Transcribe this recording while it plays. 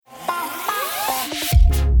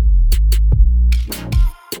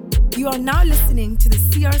You are now listening to the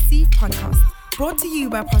CRC podcast, brought to you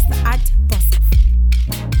by Pastor Art Boshoff.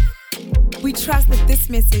 We trust that this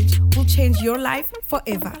message will change your life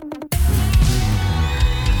forever.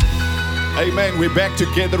 Amen. We're back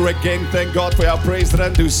together again. Thank God for our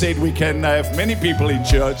president who said we can have many people in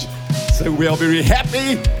church. So we are very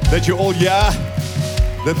happy that you're all here.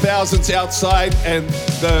 The thousands outside and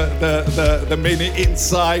the many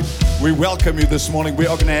inside. We welcome you this morning. We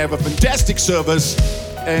are going to have a fantastic service.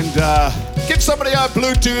 And give somebody a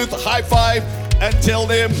Bluetooth high five and tell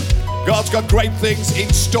them God's got great things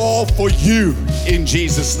in store for you in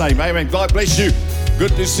Jesus' name. Amen. God bless you.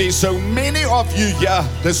 Good to see so many of you here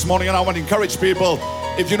this morning. And I want to encourage people,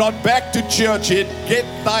 if you're not back to church yet, get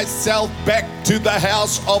thyself back to the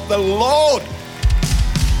house of the Lord.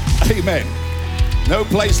 Amen. No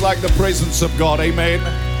place like the presence of God. Amen.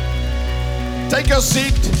 Take your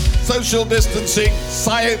seat. Social distancing,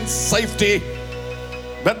 science, safety.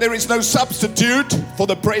 But there is no substitute for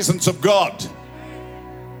the presence of God.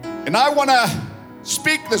 And I want to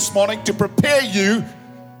speak this morning to prepare you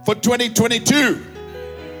for 2022.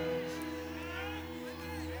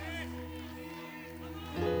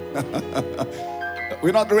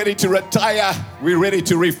 We're not ready to retire, we're ready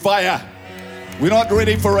to refire. We're not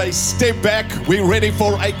ready for a step back, we're ready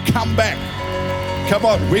for a comeback. Come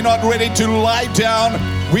on, we're not ready to lie down,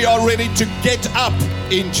 we are ready to get up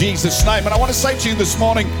in Jesus' name. And I want to say to you this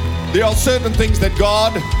morning, there are certain things that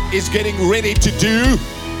God is getting ready to do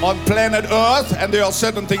on planet Earth, and there are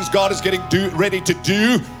certain things God is getting ready to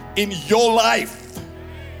do in your life.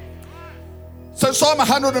 So Psalm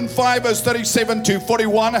 105 verse 37 to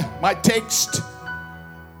 41, my text.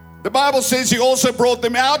 The Bible says He also brought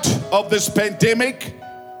them out of this pandemic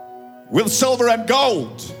with silver and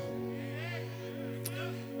gold.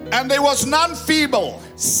 And there was none feeble,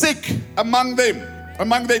 sick among them,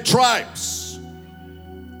 among their tribes.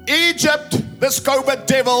 Egypt, this COVID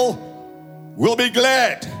devil, will be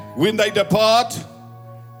glad when they depart,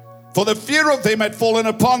 for the fear of them had fallen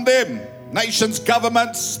upon them. Nations,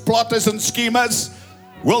 governments, plotters and schemers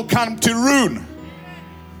will come to ruin.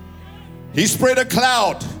 He spread a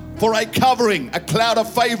cloud for a covering, a cloud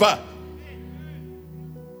of favor,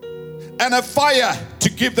 and a fire to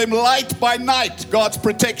give them light by night, God's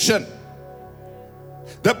protection.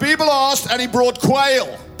 The people asked, and He brought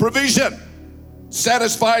quail, provision,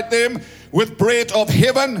 satisfied them with bread of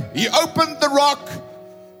heaven. He opened the rock,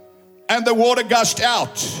 and the water gushed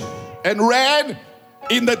out and ran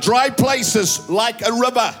in the dry places like a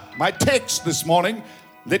river. My text this morning,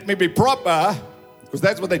 let me be proper, because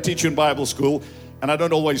that's what they teach you in Bible school, and I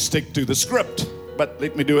don't always stick to the script, but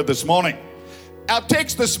let me do it this morning. Our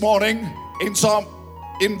text this morning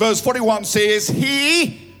in verse 41 says,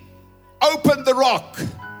 He opened the rock,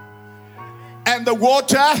 and the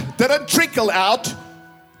water didn't trickle out,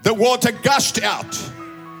 the water gushed out.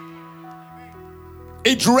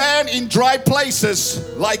 It ran in dry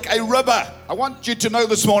places like a river. I want you to know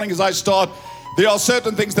this morning as I start, there are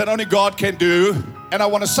certain things that only God can do. And I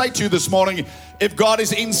want to say to you this morning, if God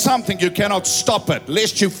is in something, you cannot stop it,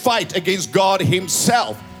 lest you fight against God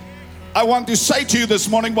Himself. I want to say to you this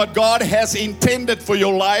morning, what God has intended for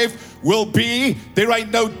your life will be. There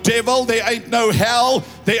ain't no devil, there ain't no hell,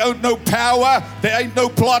 there ain't no power, there ain't no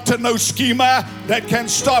plotter, no schemer that can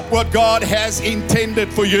stop what God has intended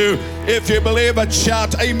for you. If you believe it,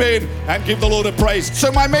 shout amen and give the Lord a praise.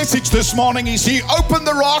 So my message this morning is He opened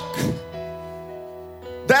the rock.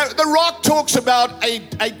 The rock talks about a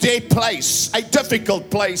dead place, a difficult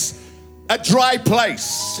place, a dry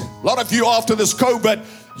place. A lot of you after this COVID,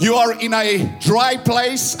 you are in a dry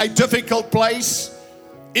place, a difficult place,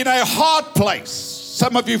 in a hard place.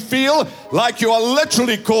 Some of you feel like you are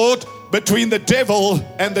literally caught between the devil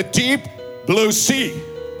and the deep blue sea.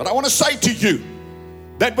 But I want to say to you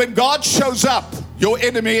that when God shows up, your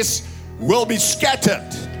enemies will be scattered.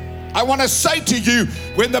 I want to say to you,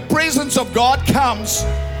 when the presence of God comes,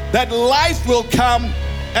 that life will come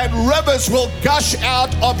and rivers will gush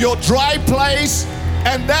out of your dry place,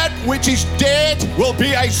 and that which is dead will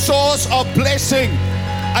be a source of blessing,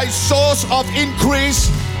 a source of increase,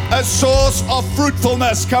 a source of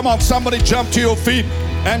fruitfulness. Come on, somebody jump to your feet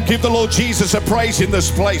and give the Lord Jesus a praise in this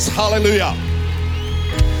place. Hallelujah.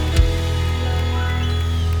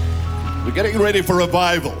 We're getting ready for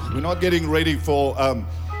revival. We're not getting ready for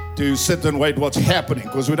to sit and wait what's happening,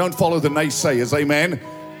 because we don't follow the naysayers. Amen.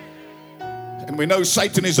 And we know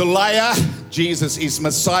Satan is a liar, Jesus is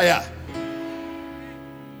Messiah.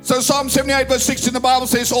 So Psalm 78 verse 16, the Bible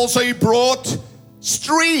says, also He brought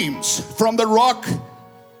streams from the rock.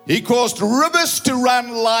 He caused rivers to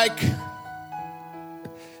run like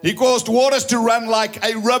He caused waters to run like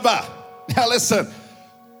a river. Now listen,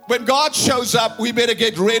 when God shows up, we better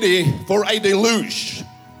get ready for a deluge.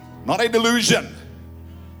 Not a delusion.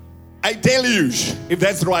 A deluge, if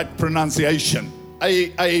that's the right pronunciation. A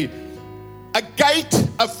gate,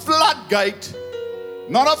 a floodgate,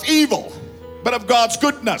 not of evil, but of God's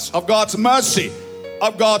goodness, of God's mercy,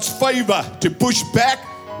 of God's favor to push back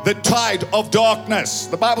the tide of darkness.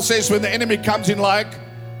 The Bible says when the enemy comes in like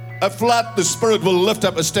a flood, the Spirit will lift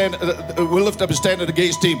up a standard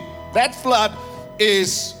against him. That flood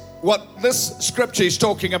is what this scripture is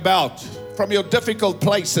talking about. From your difficult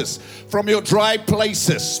places, from your dry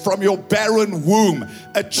places, from your barren womb,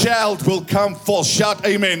 a child will come forth. Shout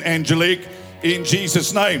amen, Angelique, in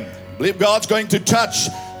Jesus' name. I believe God's going to touch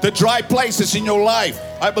the dry places in your life.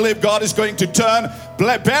 I believe God is going to turn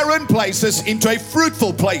barren places into a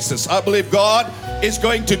fruitful places. I believe God is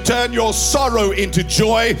going to turn your sorrow into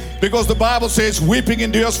joy, because the Bible says weeping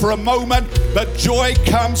endures for a moment, but joy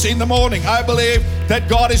comes in the morning. I believe that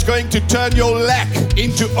God is going to turn your lack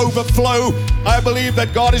into overflow. I believe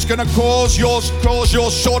that God is going to cause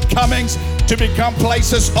your shortcomings to become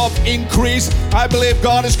places of increase. I believe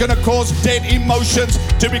God is going to cause dead emotions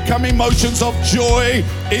to become emotions of joy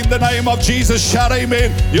in the name of Jesus. Shout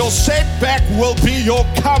amen. Your setback will be your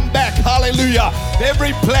comeback. Hallelujah.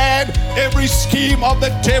 Every plan, every scheme of the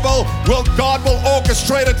devil, God will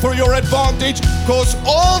orchestrate it for your advantage, because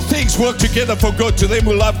all things work together for good to them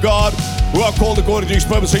who love God, who are called according to his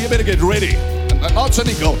purpose. So you better get ready. Not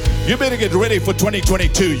cynical. You better get ready for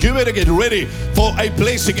 2022. You better get ready for a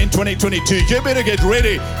blessing in 2022. You better get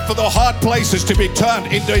ready for the hard places to be turned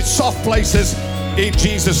into soft places in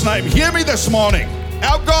Jesus' name. Hear me this morning.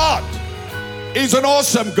 Our God is an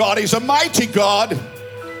awesome God. He's a mighty God,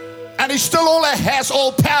 and he still has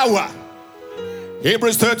all power.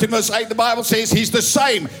 Hebrews 13 verse 8, the Bible says he's the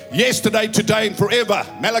same yesterday, today, and forever.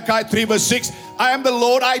 Malachi 3 verse 6, I am the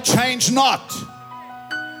Lord, I change not.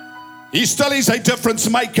 He still is a difference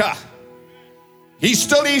maker. He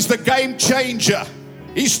still is the game changer.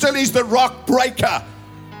 He still is the rock breaker.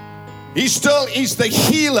 He still is the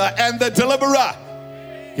healer and the deliverer.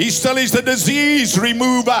 He still is the disease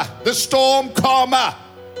remover, the storm calmer,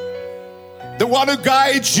 the one who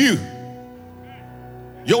guides you.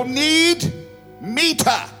 Your need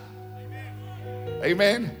meter.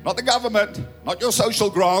 Amen. Not the government, not your social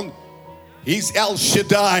grant. He's El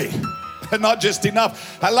Shaddai. Not just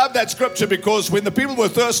enough. I love that scripture, because when the people were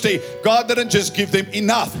thirsty, God didn't just give them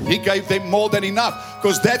enough. He gave them more than enough,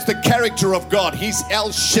 because that's the character of God. He's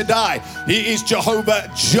El Shaddai. He is Jehovah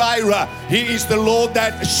Jireh. He is the Lord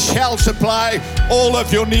that shall supply all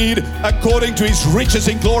of your need according to his riches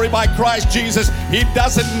in glory by Christ Jesus. He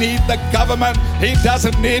doesn't need the government. He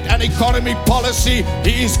doesn't need an economy policy.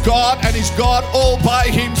 He is God, and he's God all by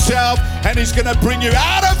himself, and he's going to bring you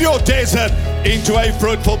out of your desert into a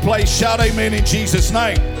fruitful place. Shout amen in Jesus'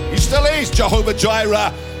 name. He still is Jehovah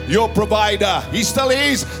Jireh, your provider. He still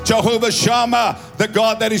is Jehovah Shammah, the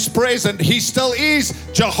God that is present. He still is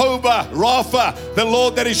Jehovah Rapha, the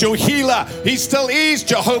Lord that is your healer. He still is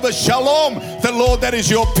Jehovah Shalom, the Lord that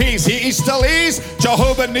is your peace. He still is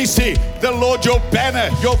Jehovah Nissi, the Lord your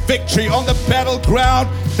banner, your victory on the battleground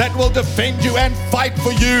that will defend you and fight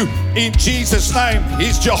for you in Jesus' name.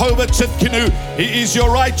 He's Jehovah Tzidkenu. He is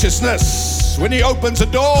your righteousness. When he opens a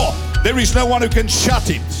door, there is no one who can shut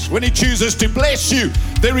it. When he chooses to bless you,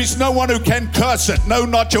 there is no one who can curse it. No,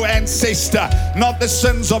 not your ancestor, not the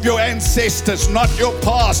sins of your ancestors, not your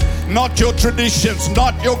past, not your traditions,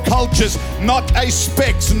 not your cultures, not a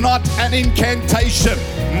specs, not an incantation,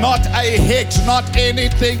 not a hex, not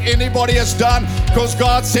anything anybody has done, because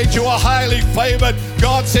God said you are highly favored.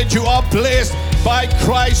 God said you are blessed by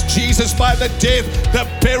Christ Jesus, by the death, the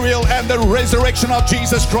burial, and the resurrection of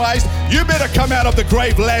Jesus Christ. You better come out of the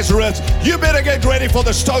grave, Lazarus. You better get ready for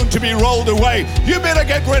the stone to be rolled away. You better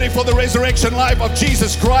get ready for the resurrection life of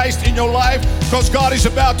Jesus Christ in your life, because God is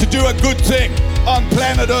about to do a good thing on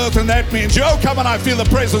planet Earth, and that means, oh, come on, I feel the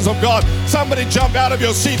presence of God. Somebody jump out of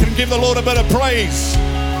your seat and give the Lord a bit of praise.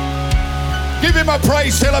 Give him a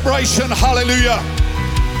praise celebration. Hallelujah.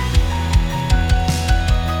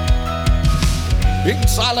 Being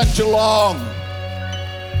silent too long.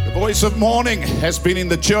 The voice of mourning has been in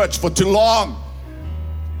the church for too long.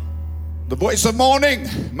 The voice of mourning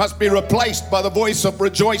must be replaced by the voice of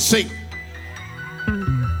rejoicing.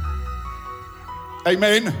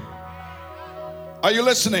 Amen. Are you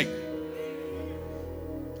listening?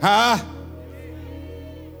 Huh?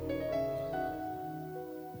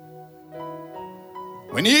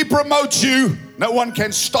 When he promotes you, no one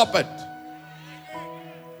can stop it.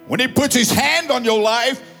 When he puts his hand on your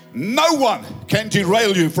life, no one can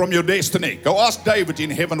derail you from your destiny. Go ask David in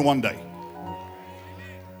heaven one day.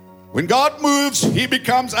 When God moves, he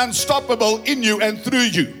becomes unstoppable in you and through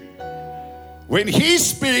you. When he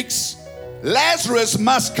speaks, Lazarus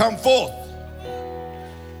must come forth.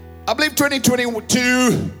 I believe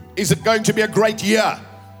 2022 is going to be a great year.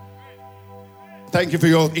 Thank you for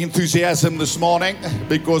your enthusiasm this morning,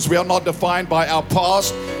 because we are not defined by our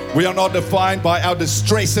past. We are not defined by our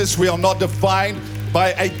distresses. We are not defined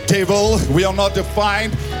by a devil. We are not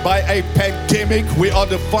defined by a pandemic. We are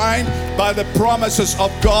defined by the promises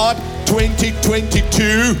of God.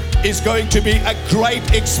 2022 is going to be a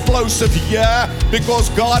great explosive year, because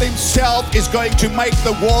God himself is going to make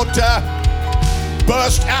the water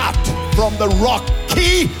burst out from the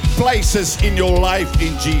rocky places in your life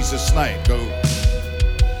in Jesus' name. Go.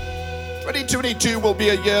 2022 will be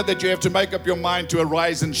a year that you have to make up your mind to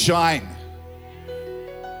arise and shine.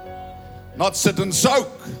 Not sit and soak.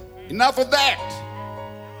 Enough of that.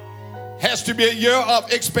 Has to be a year of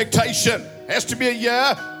expectation. Has to be a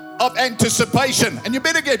year of anticipation. And you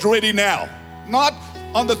better get ready now. Not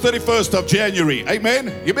on the 31st of January.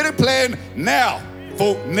 Amen. You better plan now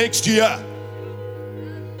for next year.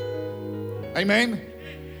 Amen.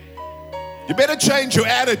 You better change your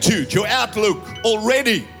attitude, your outlook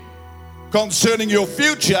already concerning your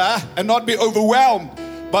future, and not be overwhelmed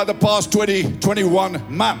by the past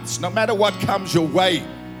 21 months. No matter what comes your way,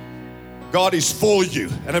 God is for you.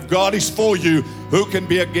 And if God is for you, who can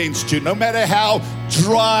be against you? No matter how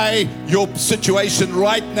dry your situation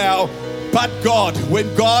right now, but God,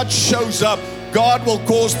 when God shows up, God will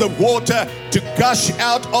cause the water to gush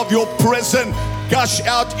out of your prison, gush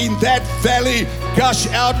out in that valley, gush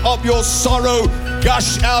out of your sorrow,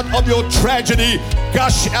 gush out of your tragedy,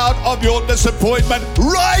 gush out of your disappointment.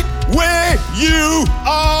 Right where you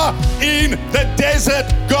are in the desert,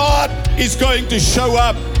 God is going to show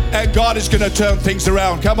up, and God is going to turn things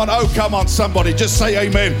around. Come on, oh come on somebody, just say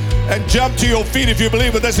amen and jump to your feet if you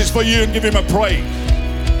believe that this is for you, and give him a praise.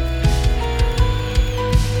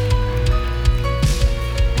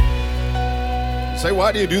 Say,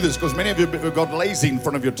 why do you do this? Because many of you have got lazy in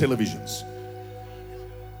front of your televisions.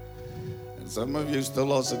 And some of you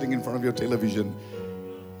still are sitting in front of your television,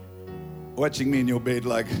 watching me in your bed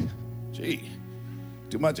like, gee,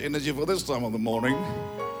 too much energy for this time of the morning.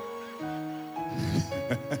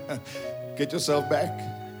 Get yourself back.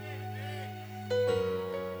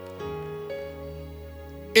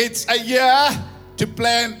 It's a year to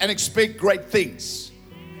plan and expect great things.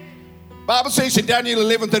 Bible says in Daniel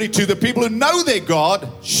 11:32, the people who know their God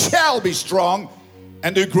shall be strong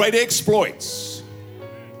and do great exploits.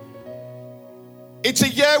 It's a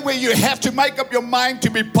year where you have to make up your mind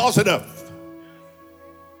to be positive.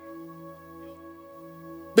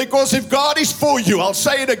 Because if God is for you, I'll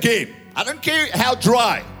say it again, I don't care how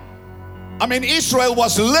dry. I mean, Israel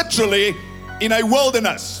was literally in a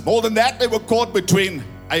wilderness. More than that, they were caught between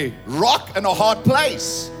a rock and a hard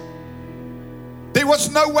place. There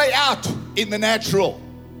was no way out in the natural.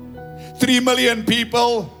 3 million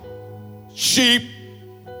people, sheep,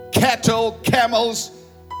 cattle, camels,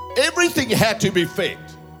 everything had to be fed.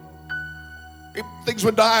 Things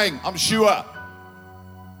were dying, I'm sure.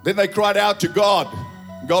 Then they cried out to God.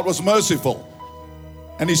 God was merciful.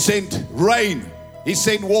 And he sent rain. He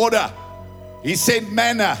sent water. He sent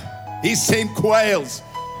manna. He sent quails.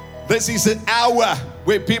 This is an hour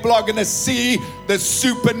where people are going to see the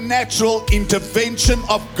supernatural intervention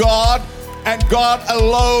of God, and God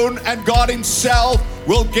alone and God himself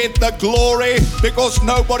will get the glory, because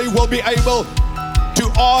nobody will be able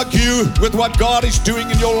to argue with what God is doing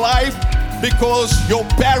in your life, because your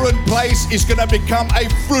barren place is going to become a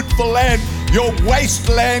fruitful land. Your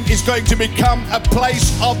wasteland is going to become a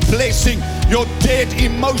place of blessing. Your dead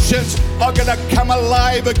emotions are going to come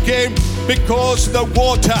alive again, because the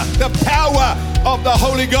water, the power of the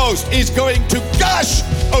Holy Ghost is going to gush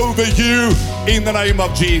over you in the name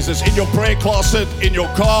of Jesus. In your prayer closet, in your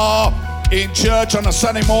car, in church on a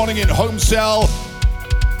Sunday morning, in home cell,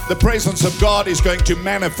 the presence of God is going to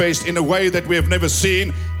manifest in a way that we have never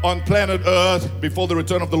seen on planet Earth before the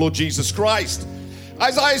return of the Lord Jesus Christ.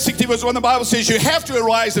 Isaiah 60 verse 1, the Bible says you have to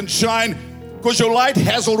arise and shine because your light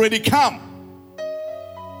has already come.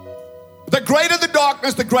 The greater the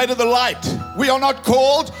darkness, the greater the light. We are not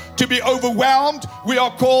called to be overwhelmed. We are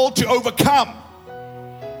called to overcome.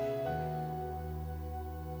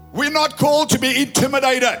 We're not called to be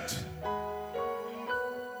intimidated.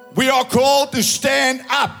 We are called to stand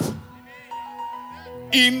up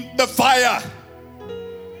in the fire,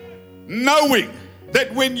 knowing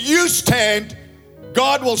that when you stand,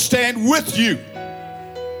 God will stand with you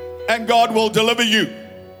and God will deliver you.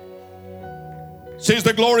 Says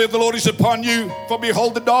the glory of the Lord is upon you, for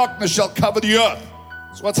behold the darkness shall cover the earth.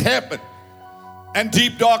 That's what's happened. and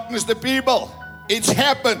deep darkness the people. It's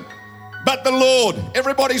happened. But the Lord.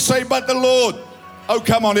 Everybody say, but the Lord. Oh,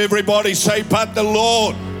 come on, everybody say, but the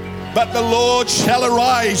Lord. But the Lord shall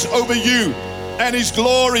arise over you, and his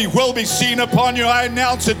glory will be seen upon you. I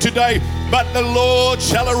announce it today. But the Lord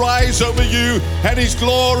shall arise over you, and his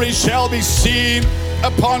glory shall be seen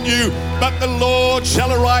upon you. But the Lord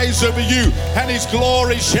shall arise over you, and his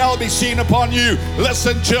glory shall be seen upon you.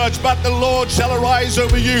 Listen, church, but the Lord shall arise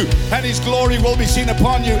over you, and his glory will be seen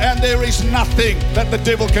upon you. And there is nothing that the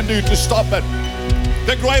devil can do to stop it.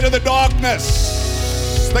 The greater the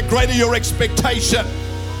darkness, the greater your expectation,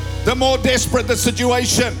 the more desperate the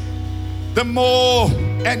situation, the more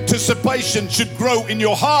anticipation should grow in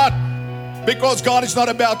your heart, because God is not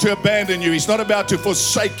about to abandon you. He's not about to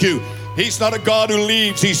forsake you. He's not a God who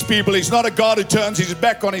leaves his people. He's not a God who turns his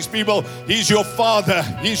back on his people. He's your Father.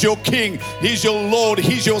 He's your King. He's your Lord.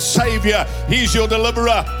 He's your Savior. He's your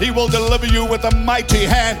deliverer. He will deliver you with a mighty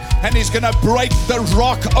hand, and he's going to break the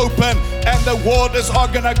rock open, and the waters are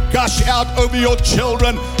going to gush out over your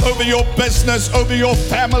children, over your business, over your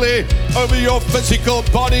family, over your physical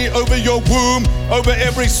body, over your womb, over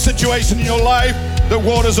every situation in your life. The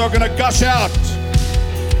waters are going to gush out.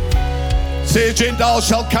 Say, Gentiles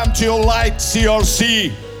shall come to your light,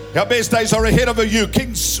 CRC. Your best days are ahead of you.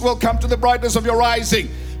 Kings will come to the brightness of your rising.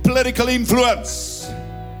 Political influence.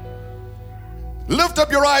 Lift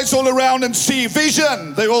up your eyes all around and see.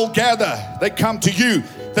 Vision. They all gather. They come to you.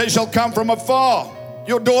 They shall come from afar.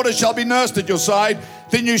 Your daughter shall be nursed at your side.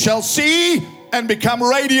 Then you shall see and become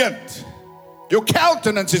radiant. Your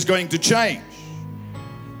countenance is going to change.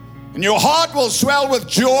 And your heart will swell with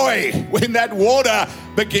joy when that water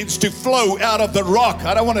begins to flow out of the rock.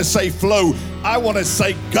 I don't want to say flow. I want to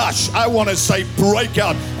say gush. I want to say break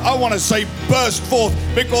out. I want to say burst forth.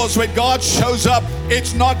 Because when God shows up,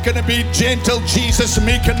 it's not going to be gentle Jesus,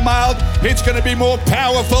 meek and mild. It's going to be more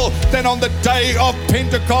powerful than on the day of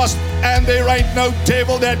Pentecost. And there ain't no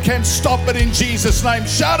devil that can stop it in Jesus' name.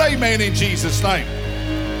 Shout amen in Jesus' name.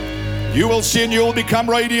 You will see and you will become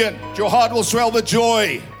radiant. Your heart will swell with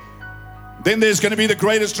joy. Then there's going to be the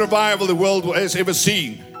greatest revival the world has ever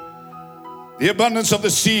seen. The abundance of the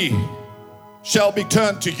sea shall be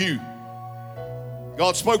turned to you.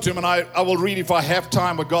 God spoke to him, and I will read if I have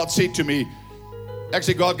time what God said to me.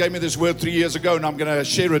 Actually, God gave me this word 3 years ago, and I'm going to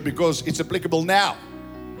share it because it's applicable now.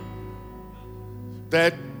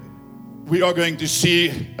 That we are going to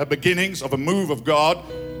see a beginnings of a move of God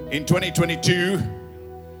in 2022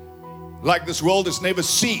 like this world has never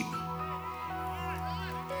seen.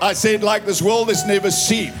 I said, like this world has never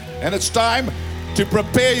seen. And it's time to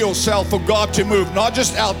prepare yourself for God to move, not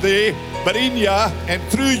just out there, but in you and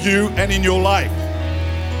through you and in your life.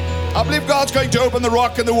 I believe God's going to open the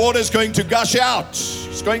rock and the water is going to gush out.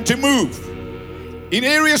 It's going to move in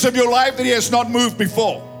areas of your life that he has not moved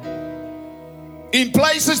before. In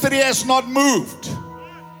places that he has not moved.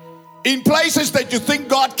 In places that you think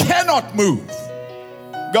God cannot move.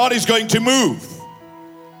 God is going to move.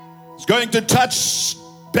 He's going to touch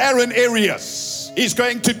barren areas. He's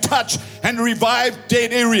going to touch and revive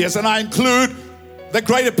dead areas. And I include the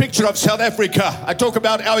greater picture of South Africa. I talk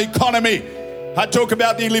about our economy. I talk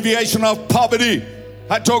about the alleviation of poverty.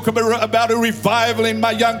 I talk about a revival in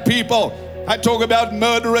my young people. I talk about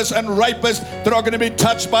murderers and rapists that are going to be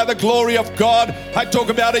touched by the glory of God. I talk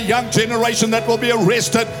about a young generation that will be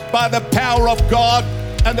arrested by the power of God,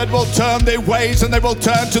 and that will turn their ways and they will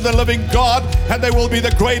turn to the living God, and they will be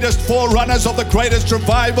the greatest forerunners of the greatest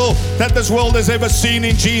revival that this world has ever seen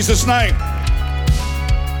in Jesus' name.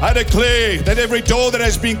 I declare that every door that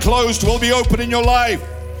has been closed will be open in your life.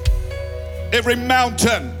 Every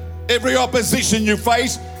mountain, every opposition you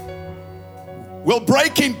face will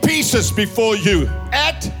break in pieces before you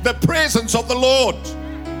at the presence of the Lord.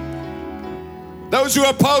 Those who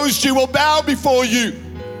opposed you will bow before you.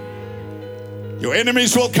 Your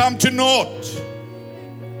enemies will come to naught.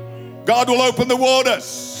 God will open the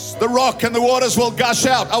waters, the rock and the waters will gush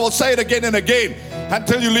out. I will say it again and again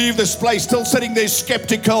until you leave this place still sitting there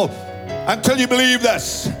skeptical, until you believe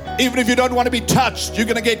this. Even if you don't want to be touched, you're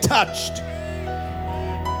going to get touched.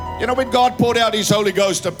 You know, when God poured out his Holy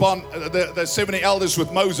Ghost upon the 70 elders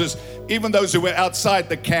with Moses, even those who were outside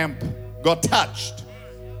the camp got touched.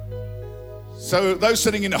 So those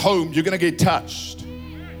sitting in a home, you're going to get touched.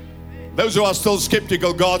 Those who are still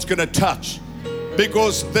skeptical, God's going to touch.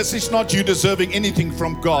 Because this is not you deserving anything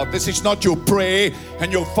from God. This is not your prayer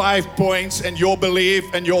and your 5 points and your belief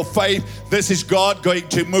and your faith. This is God going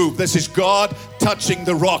to move. This is God touching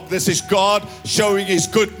the rock. This is God showing His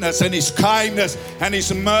goodness and His kindness and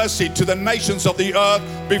His mercy to the nations of the earth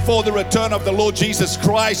before the return of the Lord Jesus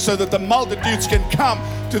Christ, so that the multitudes can come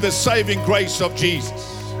to the saving grace of Jesus.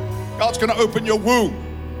 God's going to open your womb.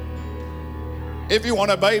 If you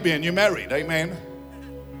want a baby and you're married, amen.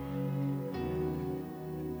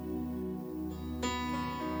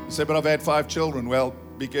 You say, but I've had 5 children. Well,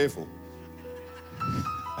 be careful.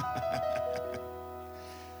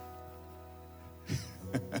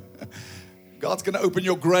 God's going to open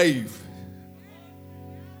your grave.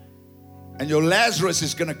 And your Lazarus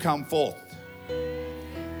is going to come forth.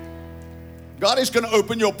 God is going to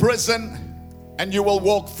open your prison and you will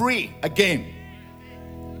walk free again.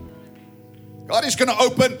 God is going to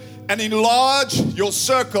open and enlarge your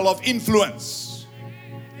circle of influence.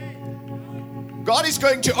 God is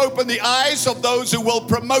going to open the eyes of those who will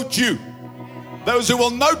promote you, those who will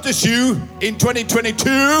notice you in 2022,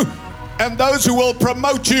 and those who will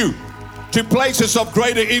promote you to places of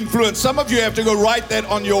greater influence. Some of you have to go write that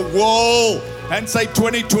on your wall and say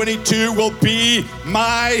 2022 will be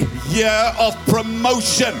my year of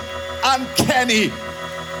promotion, uncanny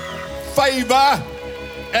favor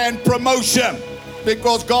and promotion,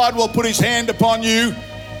 because God will put His hand upon you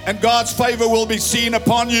and God's favor will be seen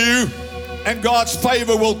upon you. And God's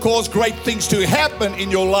favor will cause great things to happen in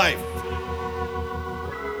your life.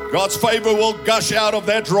 God's favor will gush out of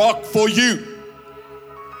that rock for you.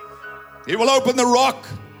 He will open the rock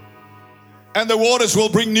and the waters will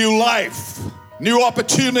bring new life, new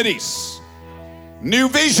opportunities, new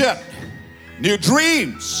vision, new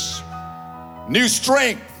dreams, new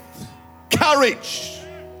strength, courage,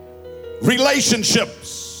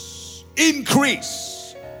 relationships,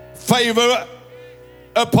 increase, favor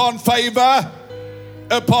upon favor,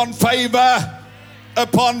 upon favor,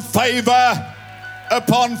 upon favor,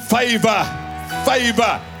 upon favor,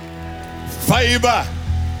 favor, favor.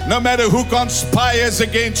 No matter who conspires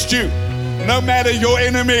against you, no matter your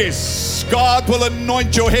enemies, God will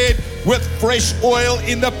anoint your head with fresh oil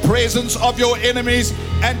in the presence of your enemies,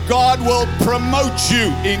 and God will promote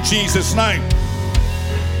you in Jesus' name.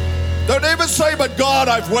 Don't ever say, but God,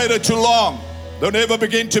 I've waited too long. Don't ever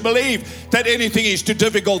begin to believe that anything is too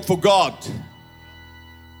difficult for God.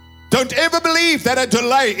 Don't ever believe that a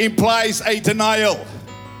delay implies a denial.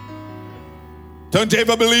 Don't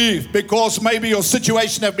ever believe because maybe your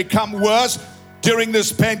situation have become worse during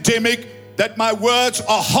this pandemic that my words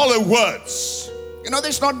are hollow words. You know,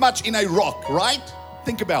 there's not much in a rock, right?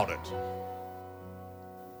 Think about it.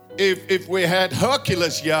 If we had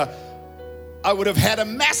Hercules here, I would have had a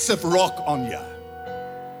massive rock on here.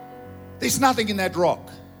 There's nothing in that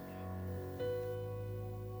rock.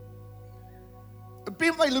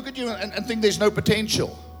 People may look at you and think there's no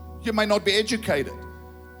potential. You may not be educated.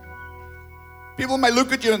 People may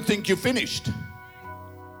look at you and think you're finished.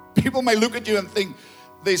 People may look at you and think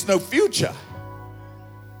there's no future.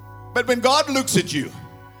 But when God looks at you,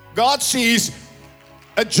 God sees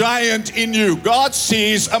a giant in you. God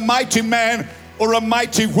sees a mighty man or a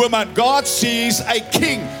mighty woman. God sees a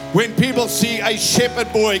king when people see a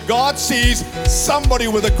shepherd boy. God sees somebody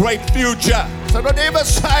with a great future. So don't ever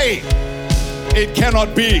say it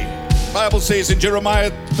cannot be. The Bible says in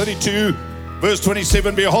Jeremiah 32 verse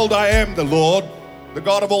 27, behold, I am the Lord, the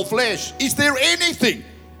God of all flesh. Is there anything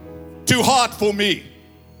too hard for me?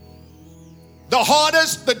 The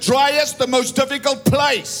hardest, the driest, the most difficult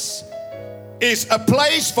place is a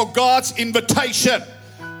place for God's invitation.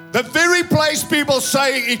 The very place people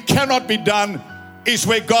say it cannot be done is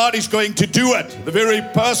where God is going to do it. The very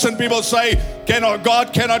person people say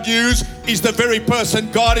God cannot use is the very person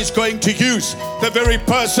God is going to use. The very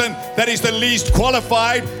person that is the least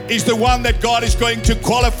qualified is the one that God is going to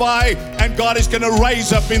qualify and God is going to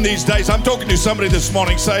raise up in these days. I'm talking to somebody this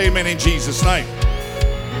morning. Say amen in Jesus' name.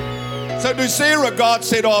 So to Sarah, God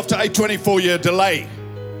said after a 24-year delay,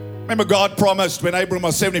 remember, God promised when Abram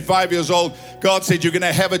was 75 years old, God said, you're going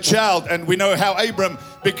to have a child. And we know how Abram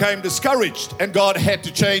became discouraged. And God had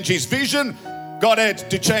to change his vision. God had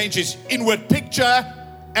to change his inward picture.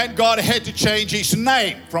 And God had to change his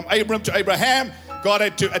name. From Abram to Abraham, God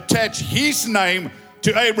had to attach his name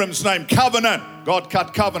to Abram's name. Covenant. God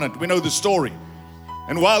cut covenant. We know the story.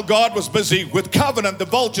 And while God was busy with covenant, the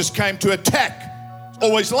vultures came to attack. It's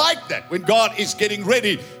always like that. When God is getting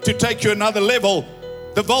ready to take you another level,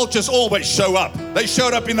 the vultures always show up. They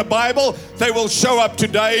showed up in the Bible. They will show up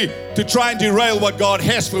today to try and derail what God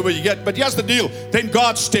has for you yet. But here's the deal. Then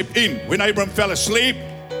God stepped in when Abram fell asleep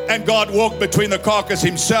and God walked between the carcass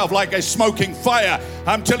himself like a smoking fire.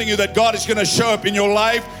 I'm telling you that God is going to show up in your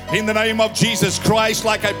life in the name of Jesus Christ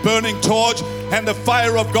like a burning torch, and the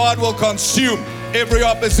fire of God will consume every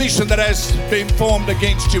opposition that has been formed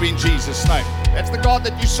against you in Jesus' name. That's the God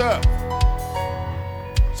that you serve.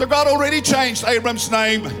 So God already changed Abram's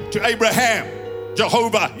name to Abraham,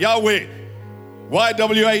 Jehovah, Yahweh,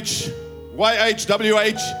 YHWH,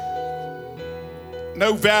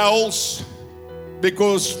 no vowels,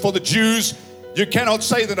 because for the Jews, you cannot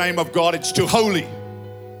say the name of God, it's too holy.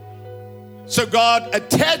 So God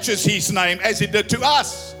attaches his name as he did to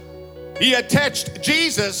us. He attached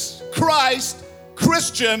Jesus, Christ,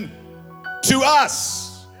 Christian, to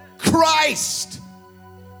us. Christ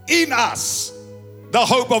in us, the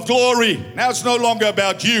hope of glory. Now it's no longer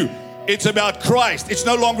about you. It's about Christ. It's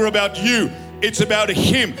no longer about you. It's about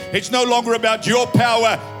him. It's no longer about your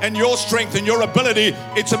power and your strength and your ability.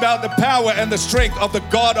 It's about the power and the strength of the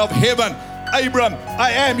God of heaven. Abram,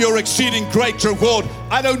 I am your exceeding great reward.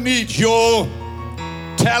 I don't need your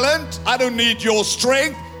talent. I don't need your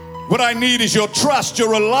strength. What I need is your trust,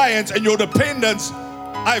 your reliance, and your dependence.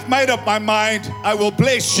 I've made up my mind. I will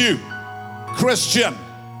bless you. Christian,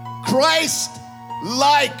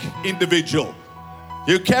 Christ-like individual.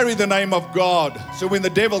 You carry the name of God. So when the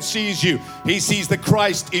devil sees you, he sees the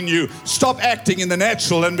Christ in you. Stop acting in the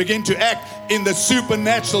natural and begin to act in the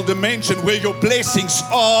supernatural dimension where your blessings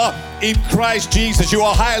are in Christ Jesus. You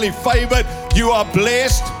are highly favored. You are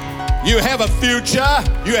blessed. You have a future.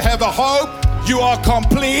 You have a hope. You are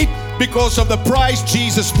complete because of the price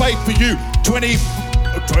Jesus paid for you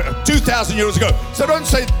 2,000 years ago. So don't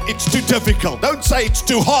say it's too difficult. Don't say it's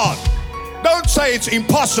too hard. Don't say it's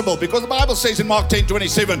impossible, because the Bible says in Mark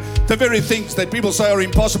 10:27, the very things that people say are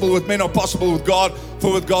impossible with men are possible with God,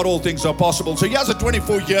 for with God all things are possible. So here's a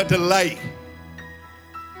 24-year delay.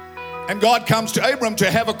 And God comes to Abram to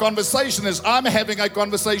have a conversation as I'm having a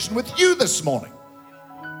conversation with you this morning.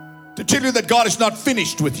 To tell you that God is not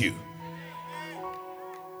finished with you.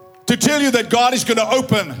 To tell you that God is going to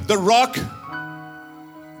open the rock.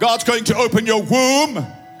 God's going to open your womb.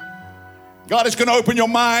 God is going to open your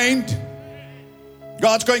mind.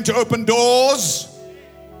 God's going to open doors,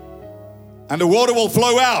 and the water will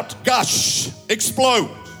flow out, gush, explode.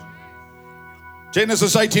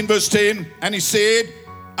 Genesis 18 verse 10, and he said,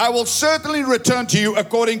 I will certainly return to you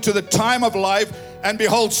according to the time of life. And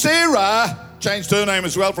behold, Sarah changed her name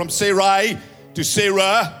as well from Sarai to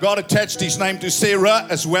Sarah. God attached his name to Sarah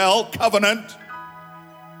as well, covenant.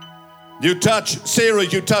 You touch Sarah,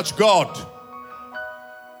 you touch God.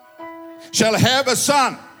 Shall have a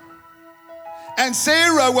son. And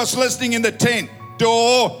Sarah was listening in the tent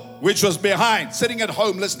door, which was behind, sitting at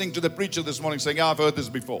home listening to the preacher this morning saying, I've heard this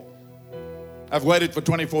before. I've waited for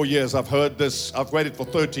 24 years. I've heard this. I've waited for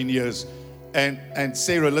 13 years. And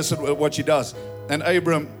Sarah, listen to what she does. And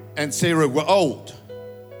Abram and Sarah were old,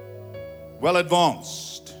 well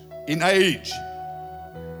advanced in age.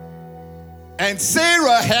 And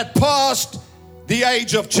Sarah had passed the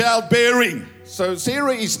age of childbearing. So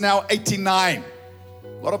Sarah is now 89.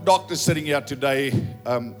 A lot of doctors sitting here today.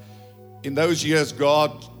 In those years,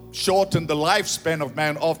 God shortened the lifespan of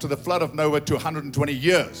man after the flood of Noah to 120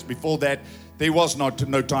 years. Before that, there was no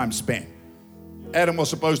time span. Adam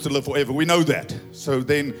was supposed to live forever. We know that. So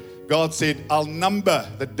then God said, I'll number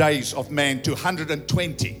the days of man to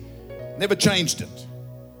 120. Never changed it.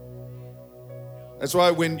 That's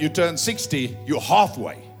why when you turn 60, you're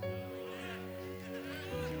halfway.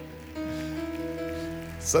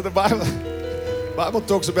 So the Bible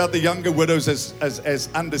talks about the younger widows as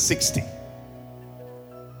under 60.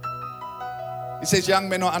 It says young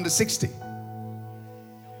men are under 60.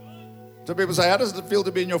 So people say, how does it feel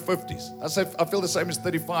to be in your 50s? I say, I feel the same as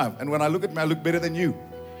 35. And when I look at me, I look better than you.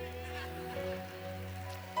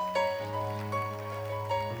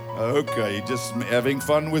 Okay, just having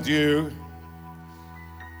fun with you.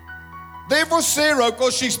 Therefore Sarah,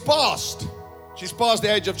 because she's past the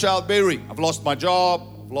age of childbearing. I've lost my job.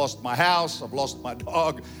 I've lost my house, I've lost my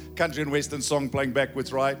dog. Country and Western song playing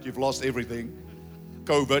backwards, right? You've lost everything.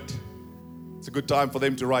 COVID. It's a good time for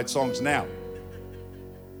them to write songs now.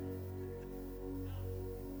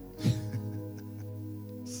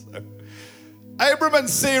 So, Abram and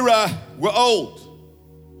Sarah were old.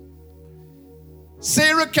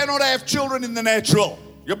 Sarah cannot have children in the natural.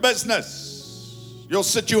 Your business, your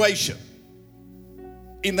situation.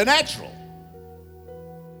 In the natural.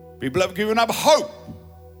 People have given up hope.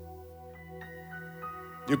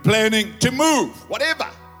 You're planning to move, whatever.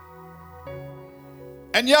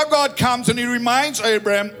 And here God comes and he reminds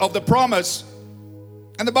Abraham of the promise.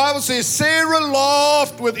 And the Bible says, Sarah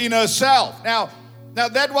laughed within herself. Now, Now,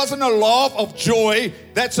 that wasn't a laugh of joy.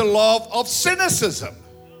 That's a laugh of cynicism.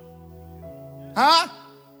 Huh?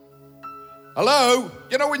 Hello?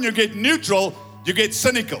 You know, when you get neutral, you get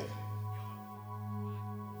cynical.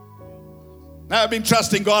 Now, I've been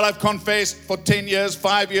trusting God. I've confessed for 10 years,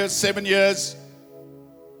 5 years, 7 years,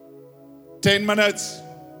 10 minutes.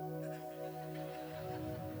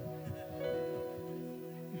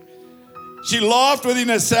 She laughed within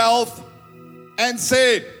herself and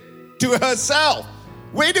said to herself,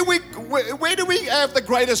 where do we have the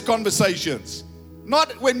greatest conversations?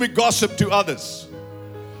 Not when we gossip to others.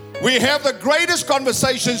 We have the greatest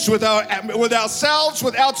conversations with ourselves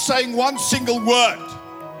without saying one single word.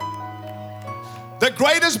 The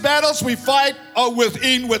greatest battles we fight are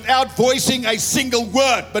within without voicing a single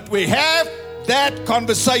word. But we have that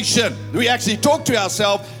conversation. We actually talk to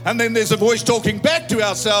ourselves, and then there's a voice talking back to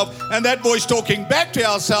ourselves, and that voice talking back to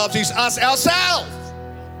ourselves is us ourselves.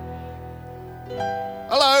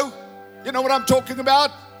 Hello? You know what I'm talking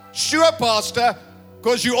about? Sure, Pastor,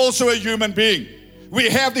 because you're also a human being. We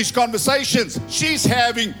have these conversations. She's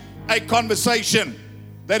having a conversation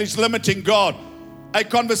that is limiting God. A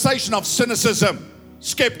conversation of cynicism,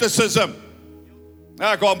 skepticism.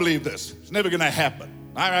 I can't believe this. It's never going to happen.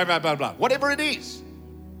 Blah, blah, blah, blah. Whatever it is.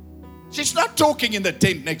 She's not talking in the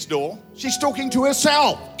tent next door. She's talking to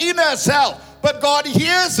herself, in herself. But God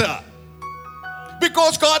hears her.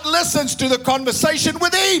 Because God listens to the conversation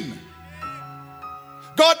within.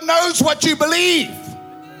 God knows what you believe.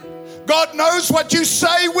 God knows what you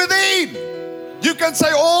say within. You can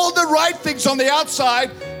say all the right things on the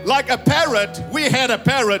outside, like a parrot. We had a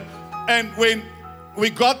parrot, and when we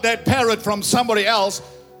got that parrot from somebody else,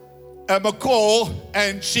 a macaw,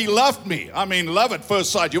 and she loved me. I mean, love at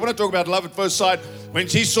first sight. You want to talk about love at first sight? When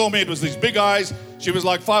she saw me, it was these big eyes. She was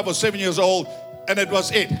like 5 or 7 years old, and it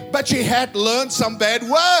was it. But she had learned some bad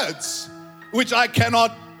words, which I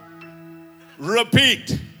cannot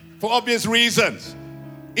repeat for obvious reasons.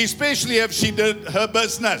 Especially if she did her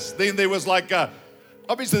business. Then there was like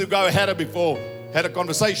obviously the guy who had her before had a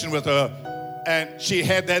conversation with her, and she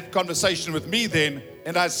had that conversation with me then,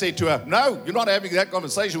 and I said to her, no, you're not having that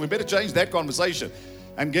conversation. We better change that conversation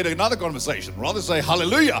and get another conversation. Rather say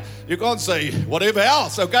hallelujah. You can't say whatever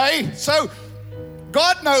else, okay? So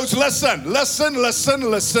God knows, listen.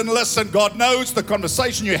 God knows the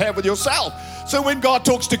conversation you have with yourself. So when God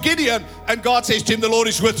talks to Gideon and God says to him, the Lord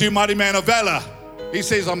is with you, mighty man of valor. He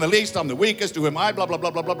says, I'm the least, I'm the weakest, who am I, blah, blah,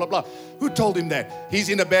 blah, blah, blah, blah, blah. Who told him that? He's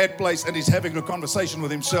in a bad place and he's having a conversation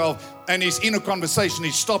with himself, and he's in a conversation,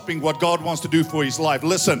 he's stopping what God wants to do for his life.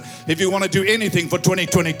 Listen, if you want to do anything for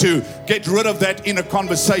 2022, get rid of that inner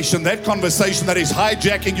conversation that is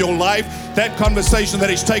hijacking your life, that conversation that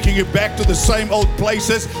is taking you back to the same old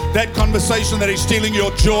places, that conversation that is stealing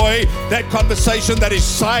your joy, that conversation that is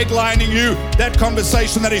sidelining you, that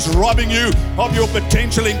conversation that is robbing you of your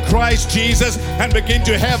potential in Christ Jesus, and begin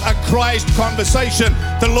to have a Christ conversation.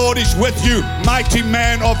 The Lord is with you, mighty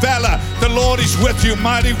man of valor. The Lord is with you,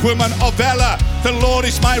 mighty woman of valor. The Lord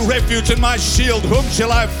is my refuge and my shield. Whom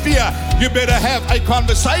shall I fear? You better have a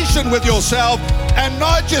conversation with yourself, and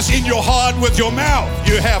not just in your heart with your mouth.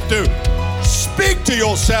 You have to speak to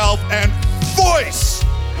yourself and voice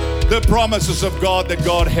the promises of God that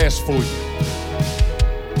God has for you.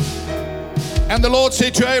 And the Lord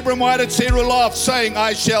said to Abram, why did Sarah laugh, saying,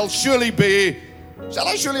 shall I surely be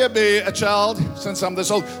a child since I'm this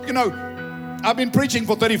old? You know, I've been preaching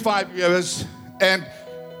for 35 years, and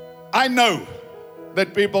I know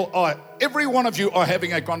that every one of you are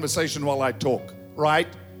having a conversation while I talk, right?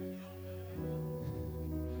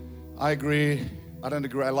 I agree. I don't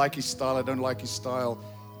agree. I like his style. I don't like his style.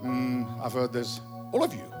 I've heard this. All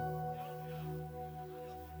of you.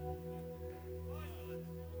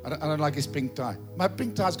 I don't like his pink tie. My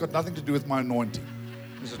pink tie's got nothing to do with my anointing.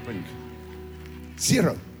 This is pink.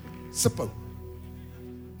 Zero. Sippo.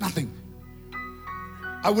 Nothing.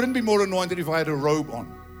 I wouldn't be more anointed if I had a robe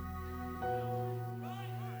on.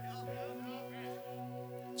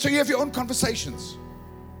 So you have your own conversations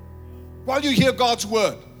while you hear God's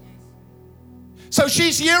word. So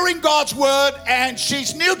she's hearing God's word and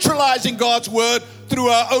she's neutralizing God's word through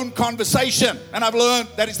her own conversation. And I've learned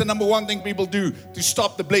that is the number one thing people do to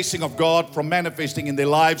stop the blessing of God from manifesting in their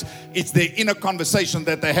lives. It's their inner conversation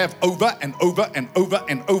that they have over and over and over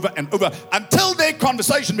and over and over until their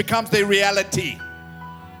conversation becomes their reality.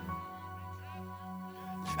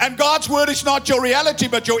 And God's word is not your reality,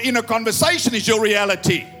 but your inner conversation is your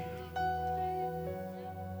reality.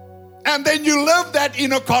 And then you live that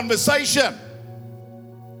inner conversation.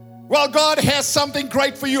 Well, God has something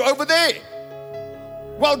great for you over there.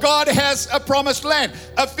 Well, God has a promised land,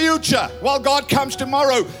 a future. Well, God comes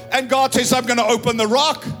tomorrow and God says, I'm going to open the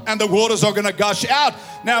rock and the waters are going to gush out.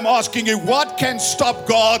 Now I'm asking you, what can stop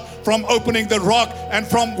God from opening the rock and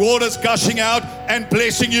from waters gushing out and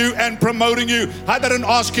blessing you and promoting you? I didn't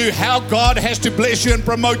ask you how God has to bless you and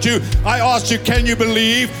promote you. I asked you, can you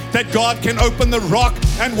believe that God can open the rock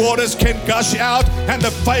and waters can gush out and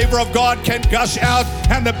the favor of God can gush out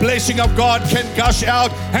and the blessing of God can gush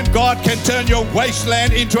out and God can turn your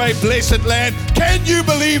wasteland into a blessed land? Can you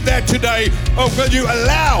believe that today? Or will you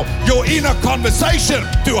allow your inner conversation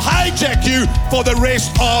to hijack you for the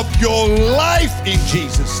rest of your life in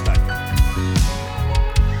Jesus' name?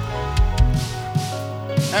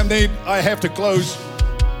 And then I have to close.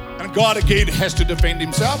 And God again has to defend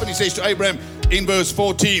himself. And he says to Abraham in verse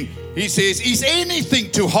 14, he says, is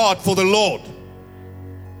anything too hard for the Lord?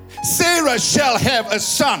 Sarah shall have a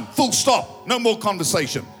son. Full stop. No more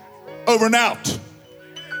conversation. Over and out.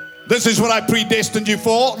 This is what I predestined you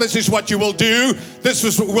for. This is what you will do. This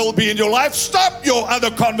is what will be in your life. Stop your other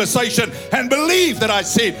conversation and believe that I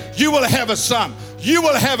said you will have a son. You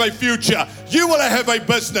will have a future. You will have a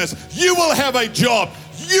business. You will have a job.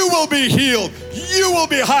 You will be healed. You will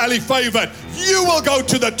be highly favored. You will go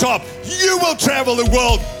to the top. You will travel the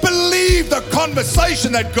world. Believe the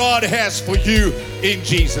conversation that God has for you in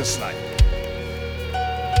Jesus' name.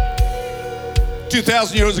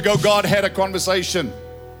 2,000 years ago, God had a conversation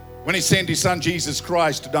when he sent his son Jesus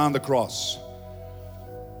Christ to die on the cross.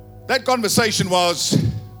 That conversation was,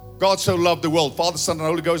 God so loved the world. Father, Son, and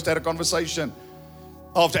Holy Ghost had a conversation.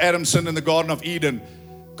 After Adam sinned in the Garden of Eden,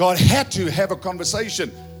 God had to have a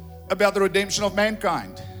conversation about the redemption of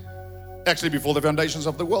mankind. Actually, before the foundations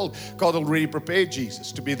of the world, God already prepared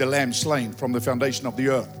Jesus to be the lamb slain from the foundation of the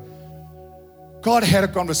earth. God had a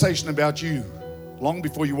conversation about you long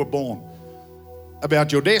before you were born,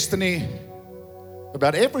 about your destiny,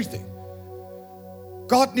 about everything.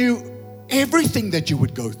 God knew everything that you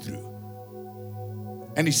would go through.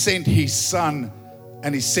 And he sent his son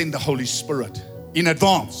and he sent the Holy Spirit in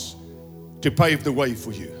advance to pave the way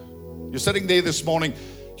for you. You're sitting there this morning,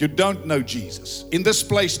 you don't know Jesus. In this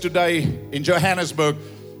place today, in Johannesburg,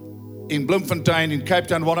 in Bloemfontein, in Cape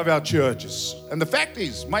Town, one of our churches. And the fact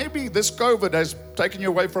is, maybe this COVID has taken you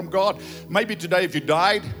away from God. Maybe today if you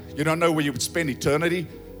died, you don't know where you would spend eternity.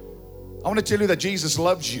 I want to tell you that Jesus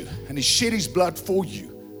loves you and he shed his blood for you.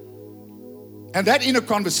 And that inner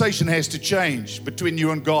conversation has to change between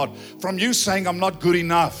you and God. From you saying, I'm not good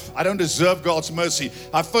enough. I don't deserve God's mercy.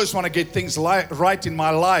 I first want to get things right in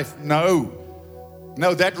my life. No,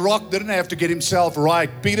 that rock didn't have to get himself right.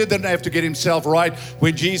 Peter didn't have to get himself right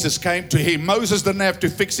when Jesus came to him. Moses didn't have to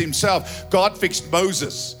fix himself. God fixed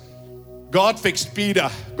Moses. God fixed Peter.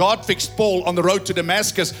 God fixed Paul on the road to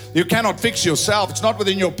Damascus. You cannot fix yourself. It's not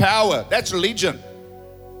within your power. That's religion.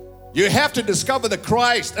 You have to discover the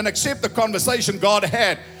Christ and accept the conversation God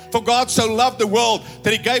had. For God so loved the world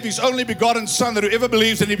that he gave his only begotten son, that whoever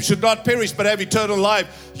believes in him should not perish but have eternal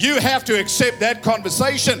life. You have to accept that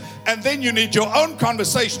conversation, and then you need your own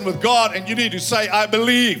conversation with God, and you need to say, I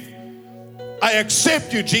believe. I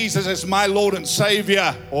accept you, Jesus, as my Lord and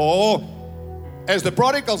Savior. Or as the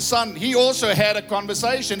prodigal son, he also had a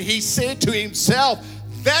conversation. He said to himself,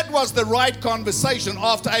 that was the right conversation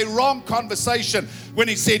after a wrong conversation when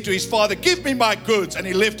he said to his father, give me my goods. And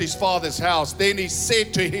he left his father's house. Then he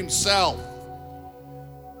said to himself,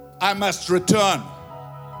 I must return.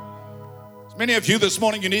 Many of you this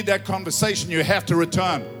morning, you need that conversation. You have to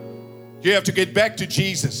return. You have to get back to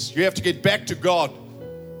Jesus. You have to get back to God.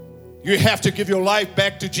 You have to give your life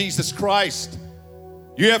back to Jesus Christ.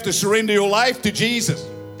 You have to surrender your life to Jesus.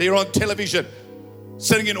 They're on television,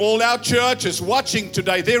 sitting in all our churches, watching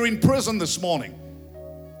today. They're in prison this morning.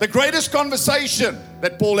 The greatest conversation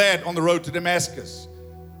that Paul had on the road to Damascus.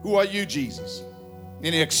 Who are you, Jesus?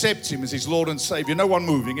 And he accepts him as his Lord and Savior. No one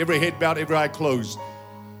moving, every head bowed, every eye closed.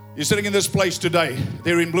 You're sitting in this place today.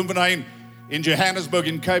 They're in Bloemfontein, in Johannesburg,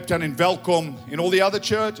 in Cape Town, in Welkom, in all the other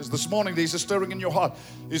churches. This morning, there's a stirring in your heart.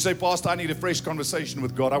 You say, Pastor, I need a fresh conversation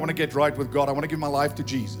with God. I want to get right with God. I want to give my life to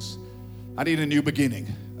Jesus. I need a new beginning,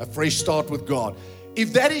 a fresh start with God.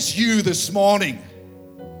 If that is you this morning,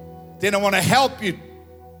 then I want to help you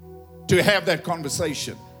to have that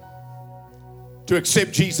conversation, to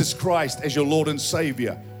accept Jesus Christ as your Lord and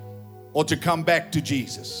Savior, or to come back to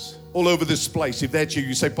Jesus. All over this place, if that's you,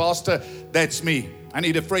 you say, Pastor, that's me. I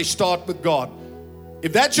need a fresh start with God.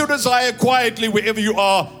 If that's your desire, quietly, wherever you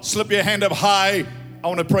are, slip your hand up high. I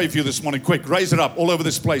want to pray for you this morning. Quick, raise it up all over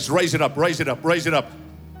this place. Raise it up, raise it up, raise it up.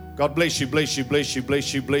 God bless you, bless you, bless you,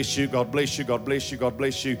 bless you, bless you. God bless you, God bless you, God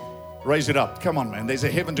bless you. Raise it up. Come on, man. There's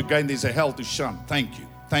a heaven to gain, there's a hell to shun. Thank you,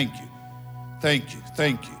 thank you. Thank you.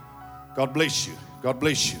 Thank you. God bless you. God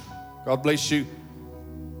bless you. God bless you.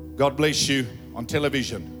 God bless you on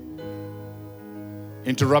television.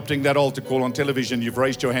 Interrupting that altar call on television. You've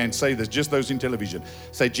raised your hand. Say this. Just those in television.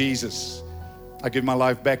 Say, Jesus, I give my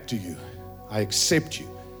life back to you. I accept you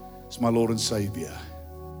as my Lord and Savior.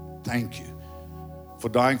 Thank you for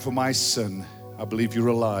dying for my sin. I believe you're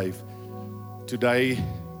alive. Today,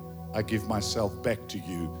 I give myself back to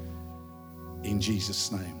you in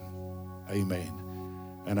Jesus' name. Amen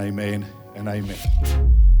and amen and amen.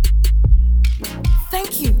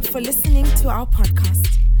 Thank you for listening to our podcast.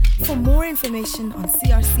 For more information on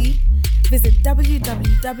CRC, visit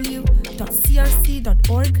www.crc.org.za.